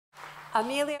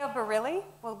Amelia Barili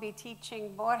will be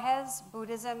teaching Borges,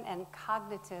 Buddhism, and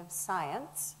cognitive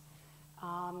science.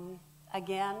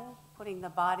 Again, putting the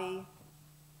body,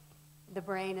 the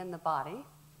brain in the body.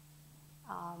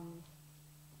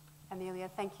 Amelia,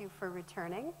 thank you for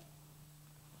returning.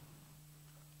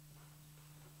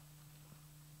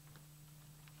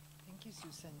 Thank you,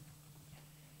 Susan.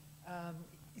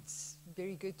 It's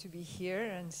very good to be here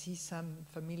and see some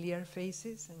familiar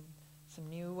faces and some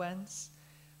new ones.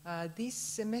 This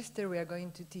semester we are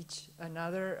going to teach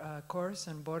another course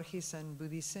on Borges and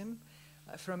Buddhism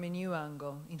from a new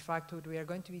angle. In fact, what we are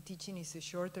going to be teaching is a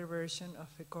shorter version of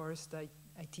a course that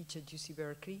I teach at UC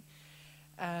Berkeley.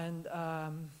 And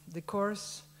the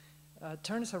course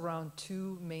turns around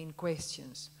two main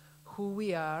questions: who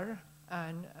we are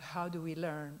and how do we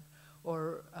learn,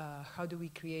 or how do we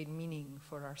create meaning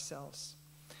for ourselves.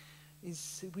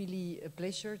 It's really a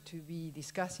pleasure to be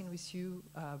discussing with you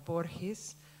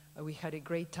Borges. We had a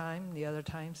great time the other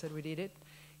times that we did it.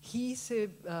 He's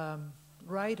a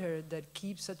writer that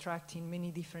keeps attracting many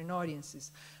different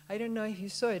audiences. I don't know if you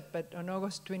saw it, but on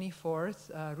August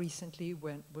 24th, recently,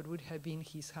 when what would have been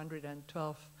his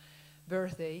 112th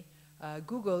birthday,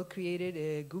 Google created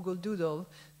a Google Doodle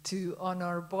to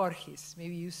honor Borges.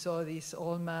 Maybe you saw this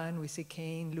old man with a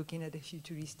cane looking at a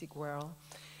futuristic world.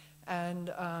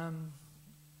 And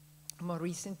more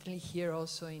recently here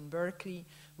also in Berkeley,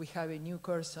 we have a new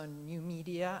course on new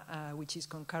media, which is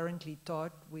concurrently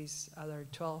taught with other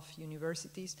 12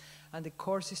 universities. And the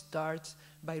course starts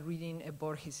by reading a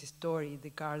Borges story, The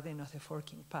Garden of the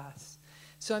Forking Paths.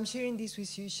 So I'm sharing this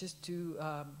with you just to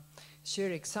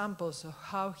share examples of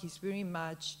how he's very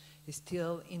much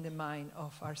still in the mind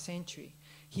of our century.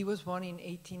 He was born in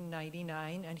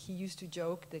 1899, and he used to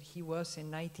joke that he was a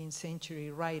 19th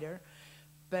century writer.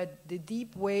 But the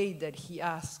deep way that he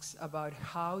asks about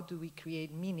how do we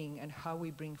create meaning and how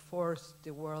we bring forth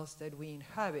the worlds that we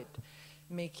inhabit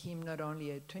make him not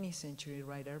only a 20th century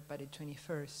writer, but a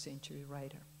 21st century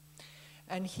writer.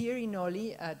 And here in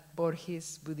OLLI, at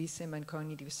Borges, Buddhism and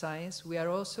Cognitive Science, we are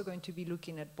also going to be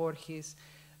looking at Borges,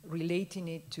 relating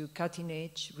it to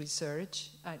cutting-edge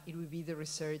research, and it will be the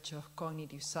research of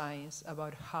cognitive science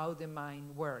about how the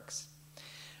mind works.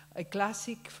 A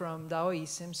classic from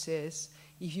Taoism says,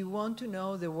 if you want to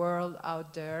know the world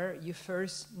out there, you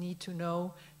first need to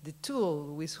know the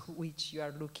tool with which you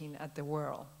are looking at the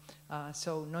world.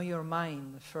 So know your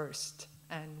mind first.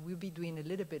 And we'll be doing a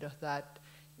little bit of that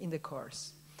in the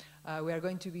course. We are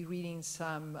going to be reading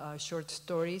some short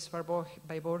stories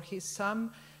by Borges,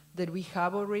 some that we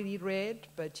have already read,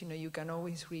 but you can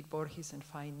always read Borges and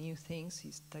find new things.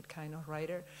 He's that kind of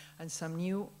writer. And some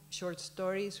new short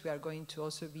stories. We are going to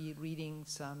also be reading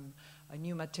some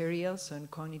new materials on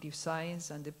cognitive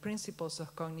science and the principles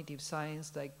of cognitive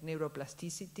science, like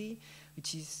neuroplasticity,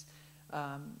 which is,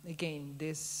 again,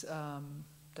 this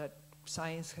that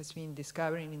science has been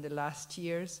discovering in the last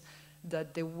years,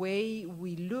 that the way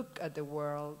we look at the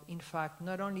world, in fact,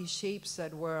 not only shapes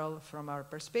that world from our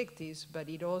perspectives, but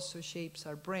it also shapes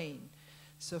our brain.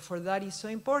 So for that, it's so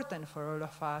important for all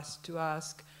of us to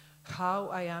ask how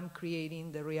I am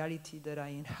creating the reality that I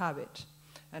inhabit,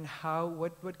 and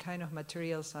what kind of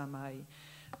materials am I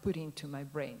putting to my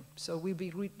brain. So we'll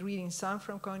be reading some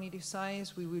from cognitive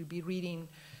science. We will be reading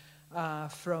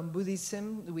from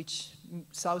Buddhism, which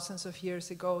thousands of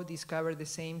years ago discovered the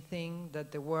same thing,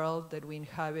 that the world that we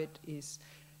inhabit is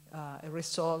a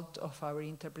result of our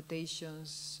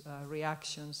interpretations,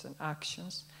 reactions, and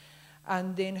actions.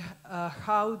 And then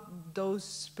how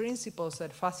those principles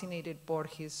that fascinated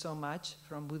Borges so much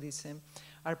from Buddhism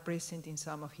are present in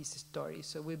some of his stories.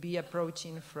 So we'll be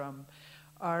approaching from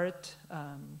art,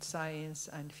 science,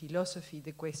 and philosophy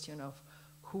the question of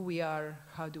who we are,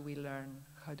 how do we learn,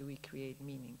 how do we create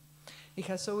meaning. It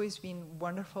has always been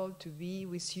wonderful to be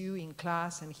with you in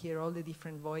class and hear all the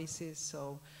different voices,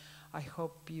 so I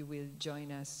hope you will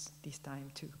join us this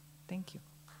time too. Thank you.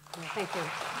 Thank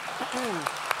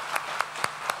you.